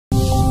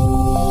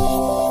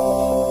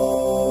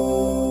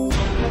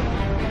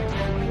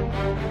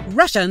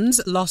Russians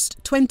lost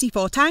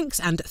 24 tanks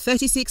and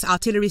 36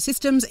 artillery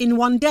systems in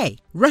one day.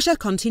 Russia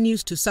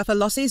continues to suffer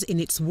losses in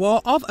its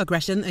war of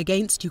aggression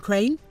against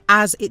Ukraine,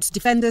 as its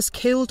defenders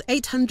killed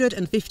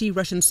 850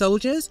 Russian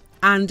soldiers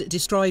and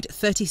destroyed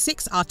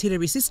 36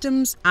 artillery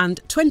systems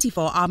and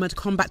 24 armoured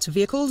combat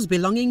vehicles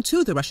belonging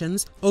to the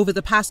Russians over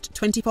the past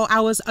 24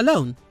 hours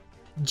alone.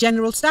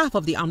 General Staff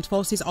of the Armed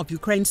Forces of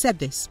Ukraine said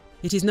this.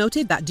 It is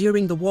noted that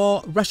during the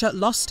war, Russia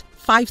lost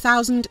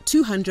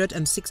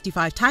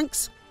 5,265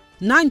 tanks,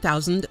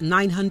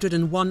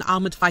 9,901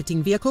 armoured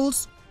fighting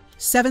vehicles,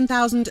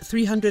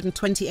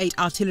 7,328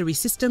 artillery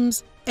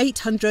systems,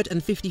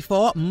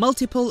 854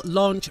 multiple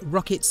launch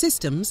rocket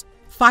systems,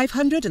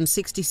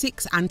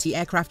 566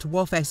 anti-aircraft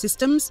warfare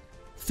systems,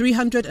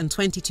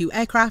 322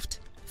 aircraft,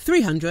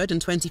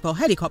 324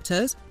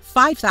 helicopters,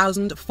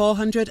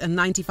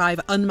 5,495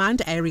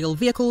 unmanned aerial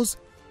vehicles,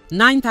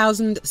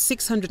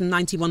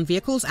 9,691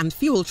 vehicles and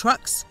fuel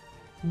trucks,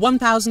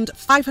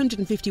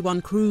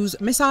 1,551 cruise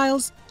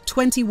missiles,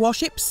 20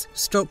 warships,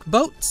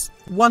 boats,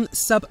 1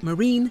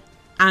 submarine,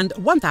 and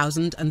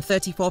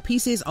 1,034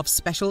 pieces of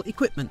special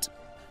equipment.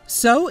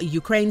 So,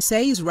 Ukraine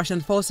says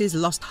Russian forces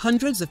lost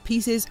hundreds of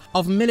pieces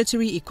of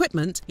military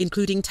equipment,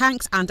 including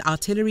tanks and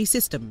artillery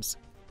systems.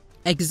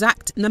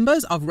 Exact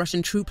numbers of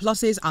Russian troop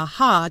losses are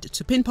hard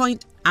to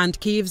pinpoint, and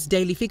Kyiv's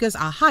daily figures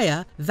are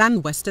higher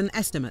than Western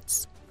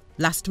estimates.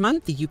 Last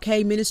month, the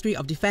UK Ministry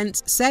of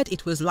Defence said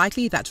it was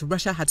likely that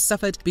Russia had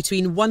suffered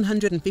between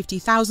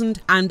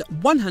 150,000 and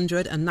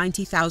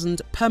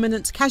 190,000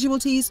 permanent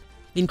casualties,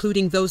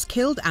 including those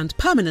killed and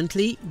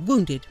permanently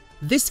wounded.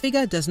 This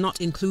figure does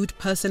not include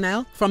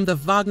personnel from the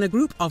Wagner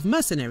Group of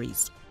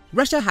mercenaries.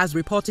 Russia has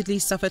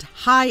reportedly suffered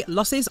high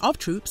losses of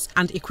troops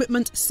and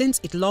equipment since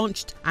it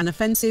launched an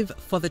offensive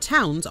for the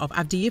towns of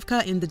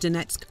Avdiivka in the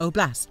Donetsk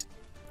Oblast.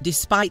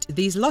 Despite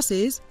these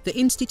losses, the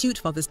Institute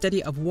for the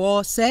Study of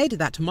War said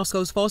that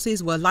Moscow's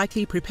forces were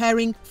likely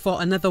preparing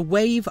for another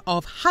wave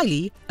of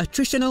highly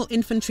attritional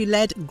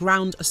infantry-led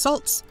ground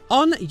assaults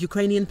on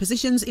Ukrainian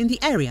positions in the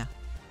area.